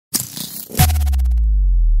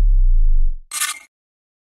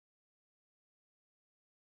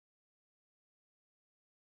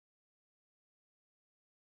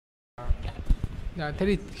Thế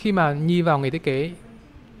thì khi mà Nhi vào nghề thiết kế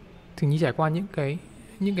thì Nhi trải qua những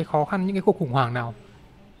cái khó khăn, những cái cuộc khủng hoảng nào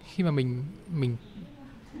khi mà mình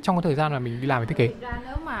trong cái thời gian mà mình đi làm về thiết kế? Thực ra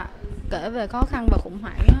nếu mà kể về khó khăn và khủng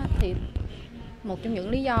hoảng á, thì một trong những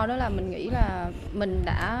lý do đó là mình nghĩ là mình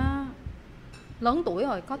đã lớn tuổi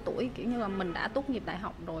rồi, có tuổi, kiểu như là mình đã tốt nghiệp đại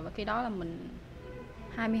học rồi, và khi đó là mình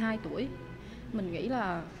 22 tuổi. Mình nghĩ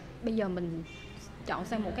là bây giờ mình chọn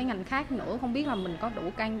sang một cái ngành khác nữa, không biết là mình có đủ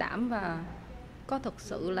can đảm và có thực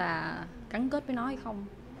sự là gắn kết với nó hay không.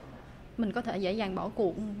 Mình có thể dễ dàng bỏ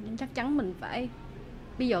cuộc, nhưng chắc chắn mình phải,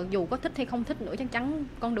 bây giờ dù có thích hay không thích nữa, chắc chắn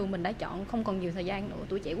con đường mình đã chọn không còn nhiều thời gian nữa,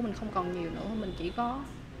 tuổi trẻ của mình không còn nhiều nữa, mình chỉ có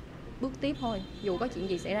bước tiếp thôi. Dù có chuyện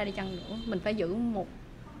gì xảy ra đi chăng nữa, mình phải giữ một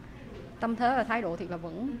tâm thế và thái độ thiệt là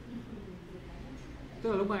vững.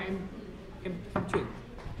 Tức là lúc mà em chuyển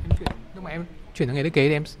lúc mà em chuyển sang nghề thiết kế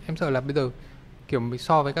thì em sợ là bây giờ kiểu mình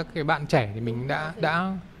so với các cái bạn trẻ thì mình Thì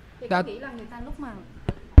đã có nghĩ là người ta lúc mà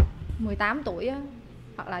 18 tuổi á,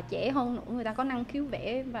 hoặc là trẻ hơn nữa, người ta có năng khiếu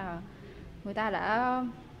vẽ và người ta đã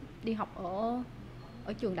đi học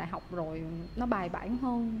ở trường đại học rồi, nó bài bản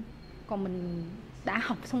hơn. Còn mình đã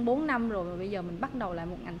học xong 4 năm rồi và bây giờ mình bắt đầu lại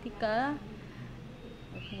một ngành thiết kế,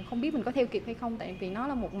 không biết mình có theo kịp hay không, tại vì nó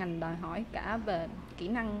là một ngành đòi hỏi cả về kỹ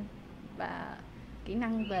năng và kỹ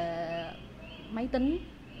năng về máy tính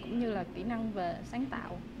cũng như là kỹ năng về sáng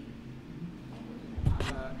tạo.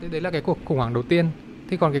 Thế đấy là cái cuộc khủng hoảng đầu tiên.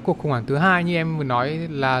 Thế còn cái cuộc khủng hoảng thứ hai như em vừa nói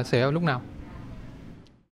là xảy ra lúc nào?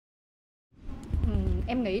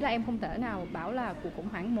 Em nghĩ là em không thể nào bảo là cuộc khủng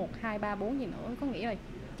hoảng 1, 2, 3, 4 gì nữa. Có nghĩa là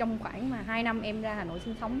trong khoảng mà 2 năm em ra Hà Nội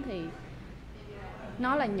sinh sống thì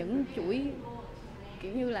nó là những chuỗi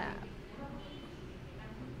kiểu như là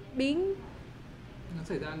biến. Nó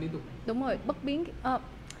xảy ra liên tục. Đúng rồi, bất biến.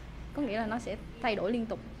 Có nghĩa là nó sẽ thay đổi liên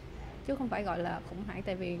tục chứ không phải gọi là khủng hoảng,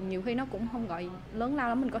 tại vì nhiều khi nó cũng không gọi lớn lao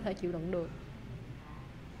lắm mình có thể chịu đựng được.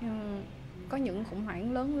 Có những khủng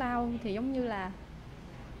hoảng lớn lao thì giống như là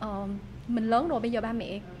mình lớn rồi, bây giờ ba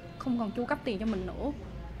mẹ không còn chu cấp tiền cho mình nữa.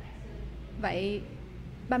 Vậy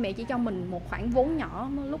ba mẹ chỉ cho mình một khoản vốn nhỏ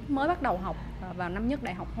lúc mới bắt đầu học vào năm nhất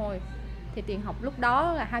đại học thôi, thì tiền học lúc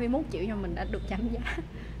đó là 21 triệu nhưng mình đã được giảm giá.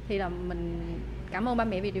 Thì là mình cảm ơn ba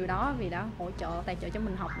mẹ vì điều đó, vì đã hỗ trợ tài trợ cho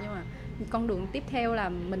mình học. Nhưng mà con đường tiếp theo là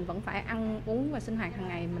mình vẫn phải ăn uống và sinh hoạt hàng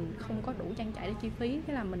ngày, mình không có đủ trang trải để chi phí.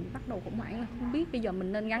 Thế là mình bắt đầu khủng hoảng là không biết bây giờ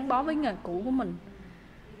mình nên gắn bó với nghề cũ của mình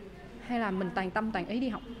hay là mình toàn tâm toàn ý đi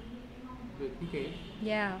học Về thiết kế.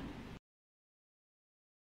 Yeah.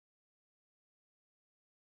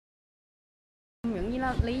 Những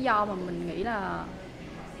lý do mà mình nghĩ là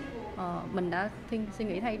mình đã suy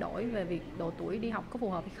nghĩ thay đổi về việc độ tuổi đi học có phù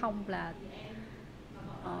hợp hay không là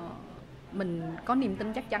mình có niềm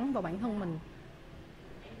tin chắc chắn vào bản thân mình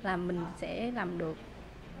là mình sẽ làm được,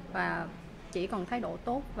 và chỉ cần thái độ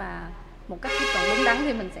tốt và một cách tiếp cận đúng đắn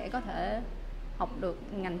thì mình sẽ có thể học được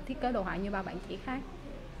ngành thiết kế đồ họa như ba bạn trẻ khác.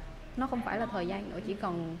 Nó không phải là thời gian nữa, chỉ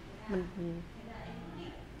cần mình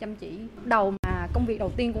chăm chỉ. Đầu mà công việc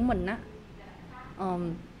đầu tiên của mình á,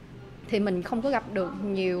 thì mình không có gặp được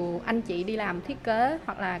nhiều anh chị đi làm thiết kế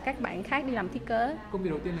hoặc là các bạn khác đi làm thiết kế. Công việc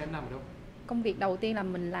đầu tiên là em làm ở đâu? Công việc đầu tiên là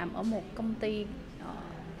mình làm ở một công ty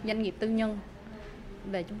doanh nghiệp tư nhân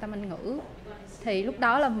về trung tâm Anh ngữ. Thì lúc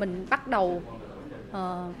đó là mình bắt đầu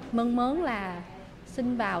mơn mớn là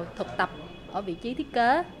xin vào thực tập ở vị trí thiết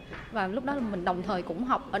kế, và lúc đó là mình đồng thời cũng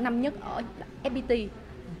học ở năm nhất ở FPT.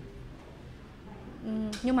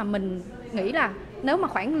 Nhưng mà mình nghĩ là nếu mà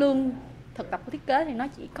khoản lương thực tập của thiết kế thì nó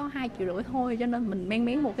chỉ có 2,5 triệu thôi, cho nên mình men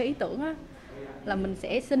mén một cái ý tưởng á, là mình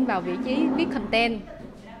sẽ xin vào vị trí viết content.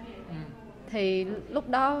 Thì lúc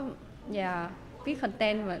đó viết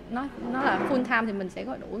content và nó là full time thì mình sẽ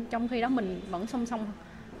có đủ, trong khi đó mình vẫn song song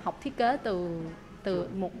học thiết kế từ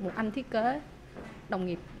một anh thiết kế đồng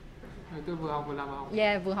nghiệp. Tôi vừa học vừa làm học.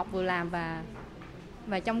 Vừa học vừa làm,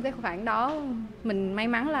 và trong cái khoảng đó mình may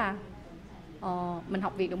mắn là mình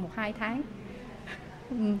học việc được 1-2 tháng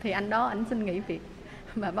thì anh đó ảnh xin nghỉ việc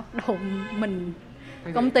và bắt đầu mình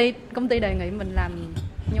công ty đề nghị mình làm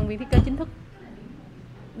nhân viên thiết kế chính thức.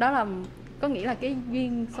 Đó là có nghĩa là cái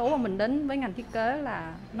duyên số mà mình đến với ngành thiết kế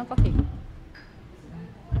là nó có thiệt.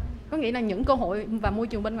 Có nghĩa là những cơ hội và môi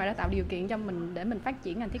trường bên ngoài đã tạo điều kiện cho mình để mình phát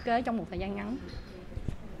triển ngành thiết kế trong một thời gian ngắn.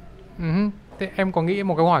 Thế em có nghĩ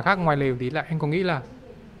một cái câu hỏi khác ngoài lề tí là em có nghĩ là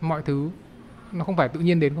mọi thứ nó không phải tự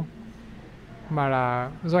nhiên đến không? Mà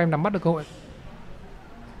là do em nắm bắt được cơ hội.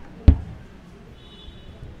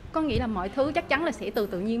 Có nghĩa là mọi thứ chắc chắn là sẽ từ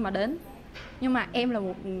tự nhiên mà đến. Nhưng mà em là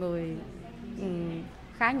một người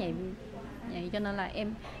khá nhạy, cho nên là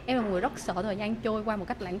em là một người rất sợ thời gian trôi qua một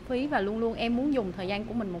cách lãng phí, và luôn luôn em muốn dùng thời gian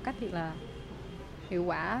của mình một cách thiệt là hiệu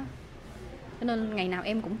quả. Cho nên ngày nào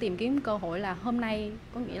em cũng tìm kiếm cơ hội là hôm nay,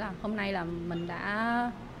 có nghĩa là hôm nay là mình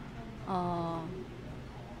đã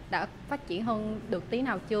phát triển hơn được tí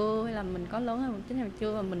nào chưa, hay là mình có lớn hơn một tí nào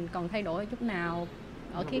chưa, và mình còn thay đổi ở chút nào,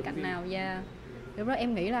 ở khía cạnh nào. Lúc đó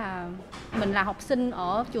em nghĩ là mình là học sinh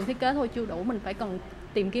ở trường thiết kế thôi chưa đủ, mình phải cần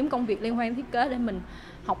tìm kiếm công việc liên quan đến thiết kế để mình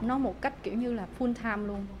học nó một cách kiểu như là full time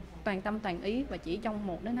luôn, toàn tâm toàn ý, và chỉ trong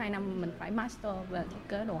 1 đến 2 năm mình phải master về thiết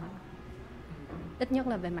kế đồ họa, ít nhất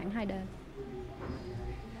là về mảng 2D.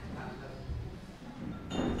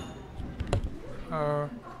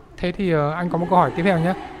 Thế thì anh có một câu hỏi tiếp theo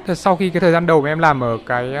nhé. Sau khi cái thời gian đầu mà em làm ở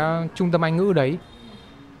cái trung tâm Anh ngữ đấy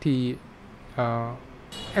thì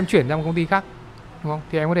em chuyển ra một công ty khác, đúng không?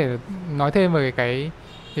 Thì em có thể nói thêm về cái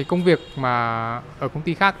công việc mà ở công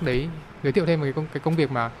ty khác đấy, giới thiệu thêm về cái công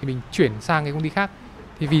việc mà mình chuyển sang cái công ty khác,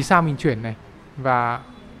 thì vì sao mình chuyển này, và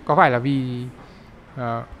có phải là vì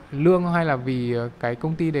lương, hay là vì cái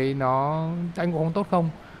công ty đấy nó anh cũng không tốt không,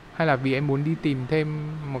 hay là vì em muốn đi tìm thêm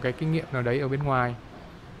một cái kinh nghiệm nào đấy ở bên ngoài.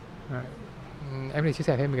 Em có thể chia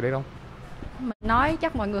sẻ thêm về cái đấy không? Mình nói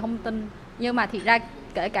chắc mọi người không tin, nhưng mà thiệt ra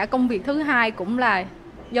kể cả công việc thứ hai cũng là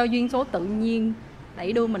do duyên số tự nhiên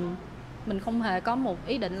đẩy đưa mình không hề có một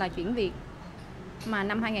ý định là chuyển việc. Mà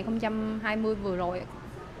năm 2020 vừa rồi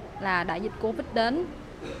là đại dịch Covid đến,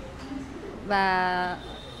 và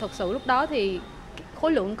thực sự lúc đó thì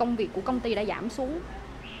khối lượng công việc của công ty đã giảm xuống,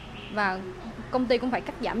 và công ty cũng phải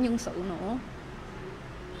cắt giảm nhân sự nữa.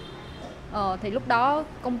 Thì lúc đó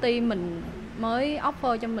công ty mình mới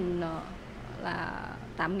offer cho mình là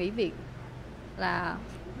tạm nghỉ việc. Là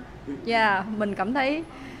mình cảm thấy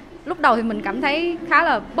lúc đầu thì mình cảm thấy khá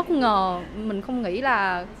là bất ngờ, mình không nghĩ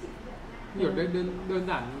là Nhiều đơn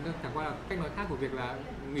giản, chẳng qua là cách nói khác của việc là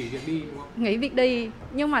nghỉ việc đi, đúng không? Nghỉ việc đi,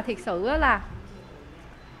 nhưng mà thiệt sự là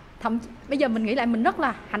bây giờ mình nghĩ lại mình rất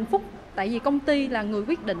là hạnh phúc, tại vì công ty là người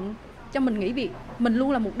quyết định cho mình nghỉ việc. Mình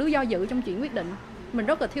luôn là một đứa do dự trong chuyện quyết định, mình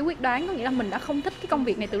rất là thiếu quyết đoán, có nghĩa là mình đã không thích cái công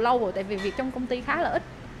việc này từ lâu rồi, tại vì việc trong công ty khá là ít.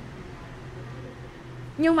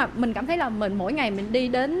 Nhưng mà mình cảm thấy là mình mỗi ngày mình đi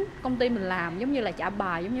đến công ty mình làm giống như là trả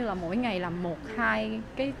bài, giống như là mỗi ngày làm 1-2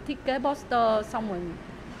 cái thiết kế poster, xong rồi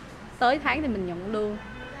tới tháng thì mình nhận lương.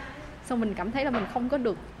 Xong mình cảm thấy là mình không có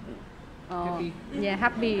được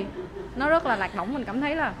happy. Nó rất là lạc lõng, mình cảm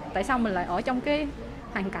thấy là tại sao mình lại ở trong cái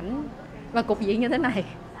hoàn cảnh và cục diện như thế này.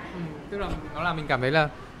 Tức là nó làm mình cảm thấy là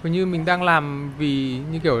hình như mình đang làm vì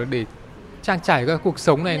như kiểu để trang trải cái cuộc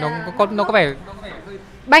sống này. Nó có vẻ hơi...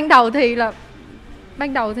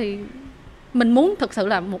 Ban đầu thì mình muốn thực sự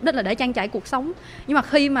là mục đích là để trang trải cuộc sống, nhưng mà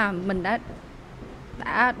khi mà mình đã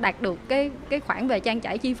đạt được cái khoản về trang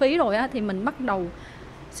trải chi phí rồi á, thì mình bắt đầu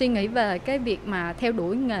suy nghĩ về cái việc mà theo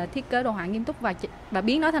đuổi nghề thiết kế đồ họa nghiêm túc và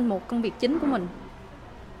biến nó thành một công việc chính của mình.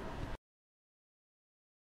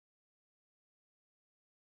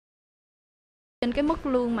 Trên cái mức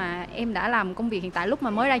lương mà em đã làm công việc hiện tại lúc mà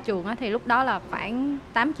mới ra trường á, thì lúc đó là khoảng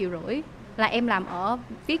 8,5 triệu, là em làm ở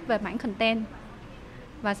viết về mảng content.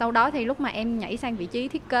 Và sau đó thì lúc mà em nhảy sang vị trí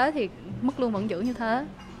thiết kế thì mức lương vẫn giữ như thế.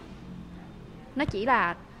 Nó chỉ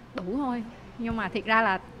là đủ thôi, nhưng mà thiệt ra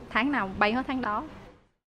là tháng nào bay hết tháng đó.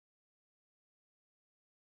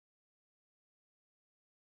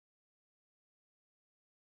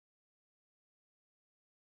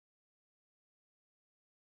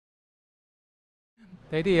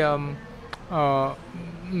 Thế thì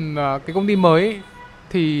cái công ty mới ấy,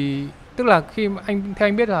 thì tức là theo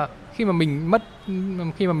anh biết là khi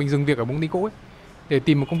mà mình dừng việc ở công ty cũ ấy, để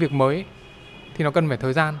tìm một công việc mới ấy, thì nó cần phải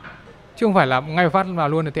thời gian, chứ không phải là ngay phát vào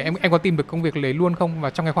luôn. Thì em có tìm được công việc đấy luôn không, và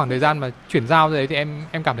trong cái khoảng thời gian mà chuyển giao đấy thì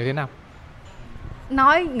em cảm thấy thế nào?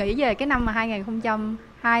 Nghĩ về cái năm mà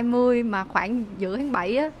 2020 mà khoảng giữa tháng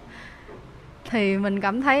 7 á, thì mình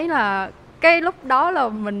cảm thấy là cái lúc đó là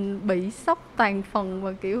mình bị sốc toàn phần,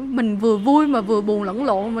 và kiểu mình vừa vui mà vừa buồn lẫn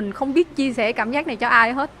lộn, mình không biết chia sẻ cảm giác này cho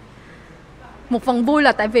ai hết. Một phần vui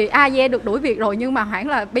là tại vì được đuổi việc rồi, nhưng mà hoảng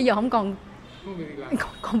là bây giờ không còn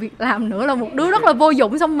việc làm nữa, là một đứa rất là vô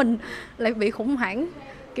dụng. Xong mình lại bị khủng hoảng,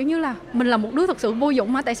 kiểu như là mình là một đứa thật sự vô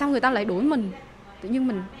dụng mà tại sao người ta lại đuổi mình. Tự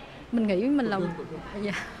nhiên mình nghĩ mình là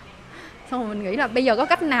xong rồi mình nghĩ là bây giờ có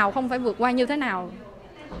cách nào không phải vượt qua như thế nào.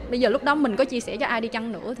 Bây giờ lúc đó mình có chia sẻ cho ai đi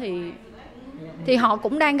chăng nữa thì họ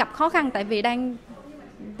cũng đang gặp khó khăn, tại vì đang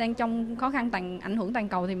trong khó khăn ảnh hưởng toàn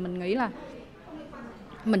cầu, thì mình nghĩ là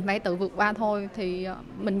mình phải tự vượt qua thôi. Thì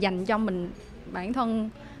mình dành cho mình bản thân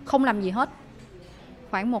không làm gì hết,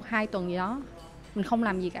 khoảng 1-2 tuần gì đó mình không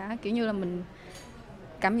làm gì cả, kiểu như là mình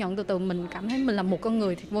cảm nhận từ từ mình cảm thấy mình là một con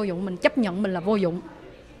người thì vô dụng, mình chấp nhận mình là vô dụng.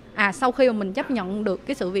 Sau khi mà mình chấp nhận được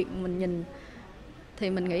cái sự việc mình nhìn thì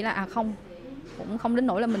mình nghĩ là cũng không đến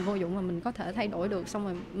nỗi là mình vô dụng, mà mình có thể thay đổi được. Xong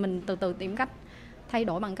rồi mình từ từ tìm cách thay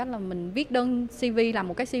đổi bằng cách là mình viết đơn CV, làm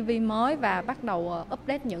một cái CV mới và bắt đầu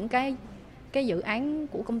update những cái dự án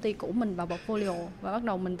của công ty cũ mình vào portfolio, và bắt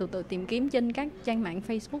đầu mình từ từ tìm kiếm trên các trang mạng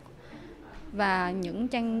Facebook và những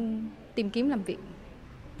trang tìm kiếm làm việc.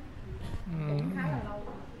 Cũng khá là lâu,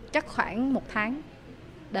 chắc khoảng 1 tháng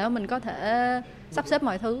để mình có thể sắp xếp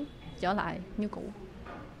mọi thứ trở lại như cũ.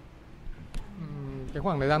 Cái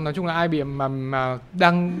khoảng thời gian nói chung là ai bị mà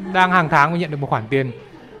đang hàng tháng mới nhận được một khoản tiền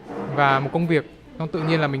và một công việc, xong tự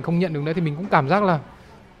nhiên là mình không nhận được nữa thì mình cũng cảm giác là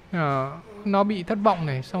nó bị thất vọng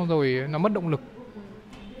này, xong rồi nó mất động lực.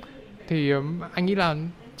 Thì anh nghĩ là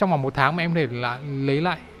trong vòng 1 tháng mà em có thể lấy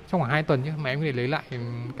lại, trong khoảng 2 tuần chứ, mà em có thể lấy lại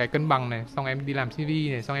cái cân bằng này, xong em đi làm CV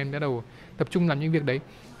này, xong em bắt đầu tập trung làm những việc đấy.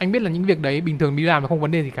 Anh biết là những việc đấy bình thường đi làm là không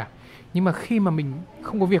vấn đề gì cả, nhưng mà khi mà mình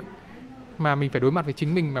không có việc mà mình phải đối mặt với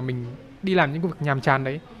chính mình, mà mình đi làm những việc nhàm chán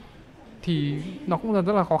đấy thì nó cũng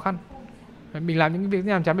rất là khó khăn. Mình làm những việc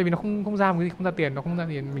nhàm chán bởi vì nó không ra một cái gì, không ra tiền, nó không ra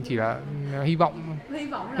tiền, mình chỉ là hy vọng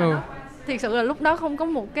là nó, thiệt sự là lúc đó không có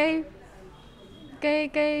một cái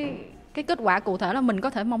kết quả cụ thể là mình có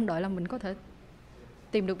thể mong đợi là mình có thể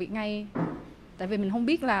tìm được việc ngay. Tại vì mình không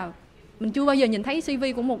biết là, mình chưa bao giờ nhìn thấy CV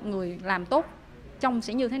của một người làm tốt trông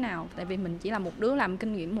sẽ như thế nào. Tại vì mình chỉ là một đứa làm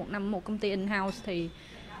kinh nghiệm 1 năm một công ty in-house,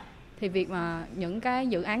 thì việc mà những cái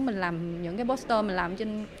dự án mình làm, những cái poster mình làm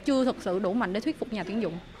trên chưa thực sự đủ mạnh để thuyết phục nhà tuyển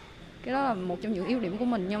dụng. Cái đó là một trong những ưu điểm của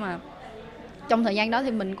mình. Nhưng mà trong thời gian đó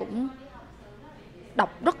thì mình cũng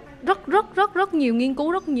đọc rất nhiều, nghiên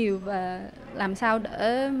cứu rất nhiều về làm sao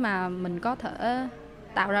để mà mình có thể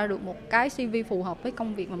tạo ra được một cái CV phù hợp với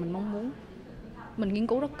công việc mà mình mong muốn. Mình nghiên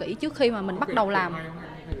cứu rất kỹ trước khi mà mình bắt đầu làm.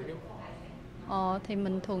 Thì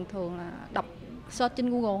mình thường là đọc search trên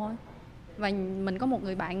Google thôi. Và mình có một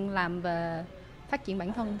người bạn làm về phát triển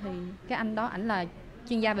bản thân, thì cái anh đó, ảnh là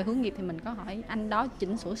chuyên gia về hướng nghiệp, thì mình có hỏi anh đó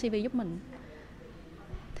chỉnh sửa CV giúp mình.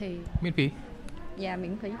 Thì miễn phí. Dạ,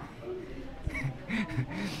 miễn phí.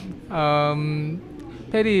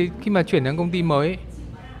 Thế thì khi mà chuyển sang công ty mới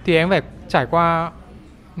thì em phải trải qua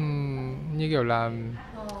như kiểu là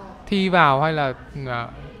thi vào, hay là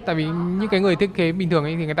tại vì những cái người thiết kế bình thường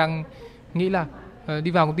ấy thì người ta nghĩ là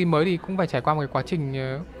đi vào công ty mới thì cũng phải trải qua một cái quá trình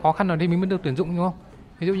khó khăn nào thì mình mới được tuyển dụng, đúng không?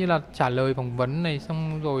 Ví dụ như là trả lời phỏng vấn này,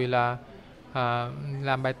 xong rồi là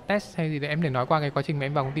làm bài test hay gì đấy. Em để nói qua cái quá trình mà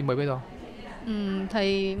em vào công ty mới bây giờ.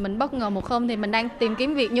 Thì mình bất ngờ một hôm thì mình đang tìm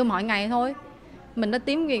kiếm việc như mọi ngày thôi. Mình đã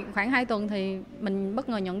tìm việc khoảng 2 tuần thì mình bất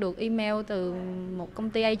ngờ nhận được email từ một công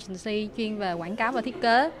ty agency chuyên về quảng cáo và thiết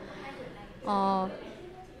kế.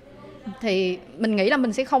 Thì mình nghĩ là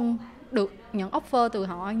mình sẽ không được nhận offer từ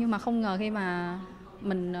họ, nhưng mà không ngờ khi mà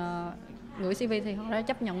mình gửi CV thì họ đã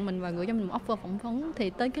chấp nhận mình và gửi cho mình một offer phỏng vấn. Thì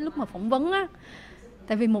tới cái lúc mà phỏng vấn á,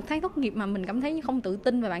 tại vì 1 tháng tốt nghiệp mà mình cảm thấy không tự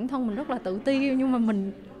tin về bản thân, mình rất là tự ti, nhưng mà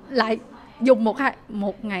mình lại dùng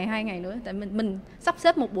một ngày 2 ngày nữa, tại mình sắp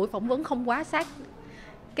xếp một buổi phỏng vấn không quá sát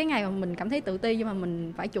cái ngày mà mình cảm thấy tự ti, nhưng mà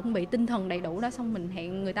mình phải chuẩn bị tinh thần đầy đủ đó. Xong mình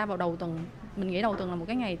hẹn người ta vào đầu tuần, mình nghĩ đầu tuần là một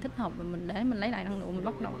cái ngày thích hợp, và mình để mình lấy lại năng lượng, mình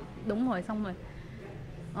bắt đầu. Đúng rồi, xong rồi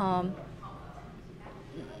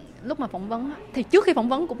lúc mà phỏng vấn thì trước khi phỏng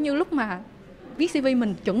vấn cũng như lúc mà viết CV,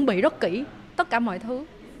 mình chuẩn bị rất kỹ tất cả mọi thứ,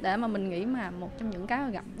 để mà mình nghĩ mà một trong những cái mà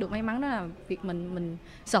gặp được may mắn đó là việc mình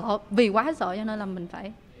sợ, vì quá sợ cho nên là mình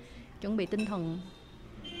phải chuẩn bị tinh thần.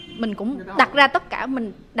 Mình cũng đặt ra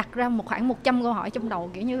mình đặt ra khoảng 100 câu hỏi trong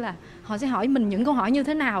đầu, kiểu như là họ sẽ hỏi mình những câu hỏi như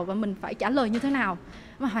thế nào và mình phải trả lời như thế nào,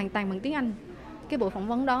 mà hoàn toàn bằng tiếng Anh. Cái buổi phỏng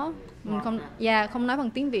vấn đó mình không nói bằng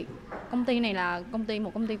tiếng Việt. Công ty này là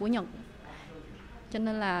một công ty của Nhật, cho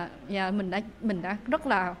nên là mình đã rất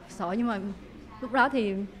là sợ. Nhưng mà lúc đó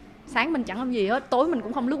thì sáng mình chẳng làm gì hết, tối mình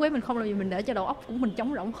cũng không lướt web, mình không làm gì, mình để cho đầu óc của mình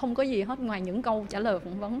trống rỗng, không có gì hết ngoài những câu trả lời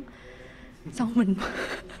phỏng vấn. Xong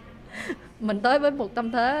mình tới với một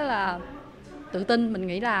tâm thế là tự tin. Mình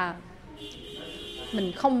nghĩ là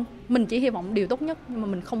mình chỉ hy vọng điều tốt nhất, nhưng mà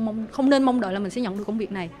mình không nên mong đợi là mình sẽ nhận được công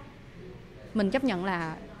việc này. Mình chấp nhận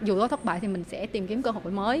là dù có thất bại thì mình sẽ tìm kiếm cơ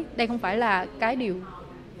hội mới. Đây không phải là cái điều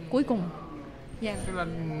cuối cùng. Tức là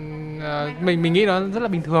mình nghĩ nó rất là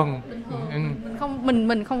bình thường.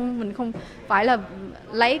 Mình không phải là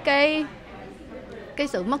lấy cái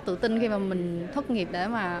sự mất tự tin khi mà mình thất nghiệp để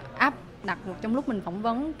mà áp đặt trong lúc mình phỏng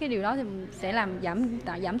vấn. Cái điều đó thì sẽ làm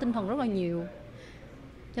giảm tinh thần rất là nhiều.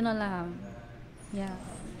 Cho nên là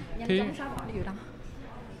nhanh chóng xóa bỏ điều đó.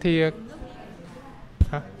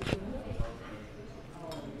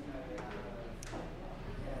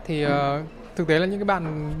 Thì thực tế là những cái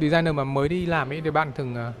bạn designer mà mới đi làm ấy thì bạn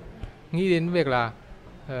thường nghĩ đến việc là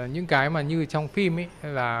những cái mà như trong phim ấy,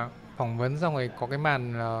 là phỏng vấn xong rồi có cái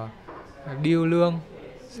màn deal lương,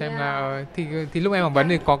 xem là thì lúc em phỏng vấn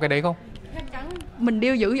thì có cái đấy không? Chắc chắn mình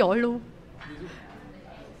deal dữ dội luôn.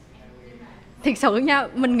 Thiệt sự nha,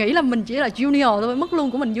 mình nghĩ là mình chỉ là junior thôi, mức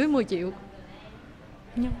lương của mình dưới 10 triệu.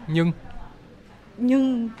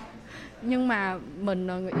 Nhưng mà mình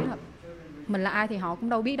nghĩ là mình là ai thì họ cũng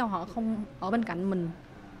đâu biết đâu, họ không ở bên cạnh mình.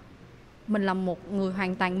 Mình là một người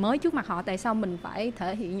hoàn toàn mới trước mặt họ, tại sao mình phải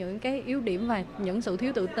thể hiện những cái yếu điểm và những sự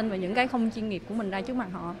thiếu tự tin và những cái không chuyên nghiệp của mình ra trước mặt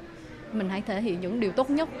họ? Mình hãy thể hiện những điều tốt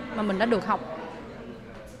nhất mà mình đã được học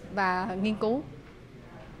và nghiên cứu.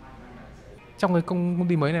 Trong cái công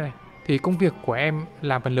ty mới này thì công việc của em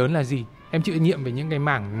làm phần lớn là gì? Em chịu trách nhiệm về những cái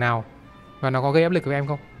mảng nào và nó có gây áp lực với em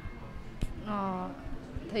không?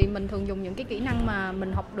 Thì mình thường dùng những cái kỹ năng mà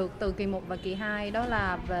mình học được từ kỳ 1 và kỳ 2, đó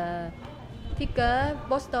là về thiết kế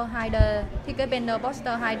poster 2D, thiết kế banner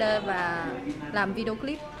poster 2D và làm video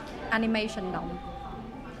clip animation động.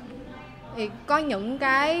 Thì có những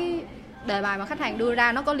cái đề bài mà khách hàng đưa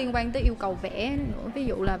ra nó có liên quan tới yêu cầu vẽ nữa, ví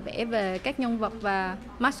dụ là vẽ về các nhân vật và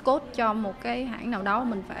mascot cho một cái hãng nào đó,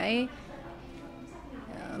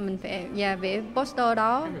 mình phải vẽ poster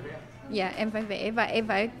đó. Dạ, em phải vẽ và em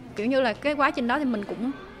phải kiểu như là cái quá trình đó thì mình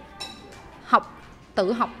cũng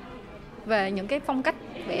tự học về những cái phong cách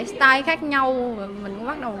vẽ style khác nhau. Mình cũng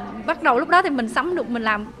bắt đầu lúc đó thì mình sắm được, mình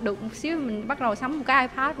làm được một xíu, mình bắt đầu sắm một cái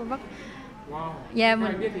iPad và Wow. Dạ,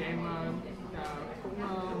 mình biết thì em cũng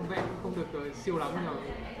vẽ không được siêu lắm, nhưng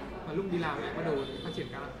mà lúc đi làm lại bắt đầu phát triển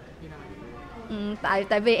cả như nào?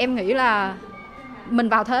 Tại vì em nghĩ là mình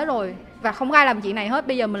vào thế rồi và không ai làm chuyện này hết.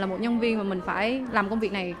 Bây giờ mình là một nhân viên và mình phải làm công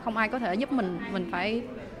việc này, không ai có thể giúp mình phải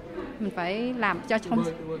làm cho không.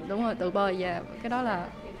 Đúng rồi, tự bơi. Và cái đó là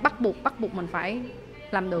bắt buộc mình phải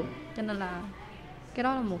làm được, cho nên là cái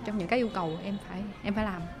đó là một trong những cái yêu cầu em phải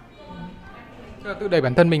làm. Tự đẩy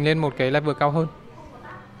bản thân mình lên một cái level cao hơn.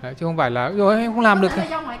 Đấy, chứ không phải là rồi em không làm được.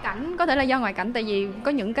 Có thể là do ngoại cảnh, tại vì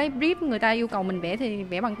có những cái brief người ta yêu cầu mình vẽ thì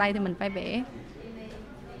vẽ bằng tay thì mình phải vẽ.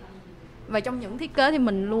 Và trong những thiết kế thì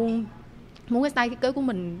mình luôn muốn cái style thiết kế của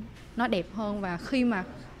mình nó đẹp hơn, và khi mà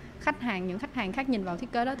những khách hàng khác nhìn vào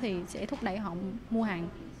thiết kế đó thì sẽ thúc đẩy họ mua hàng.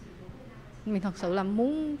 Mình thật sự là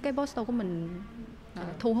muốn cái poster của mình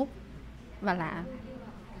thu hút và lạ.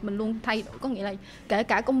 Mình luôn thay đổi, có nghĩa là kể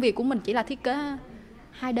cả công việc của mình chỉ là thiết kế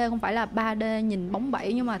 2D, không phải là 3D nhìn bóng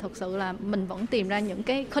bẩy, nhưng mà thật sự là mình vẫn tìm ra những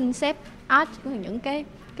cái concept art, những cái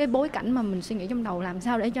bối cảnh mà mình suy nghĩ trong đầu, làm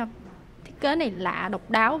sao để cho thiết kế này lạ, độc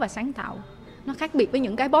đáo và sáng tạo, nó khác biệt với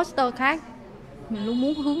những cái poster khác. Mình luôn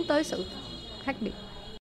muốn hướng tới sự khác biệt.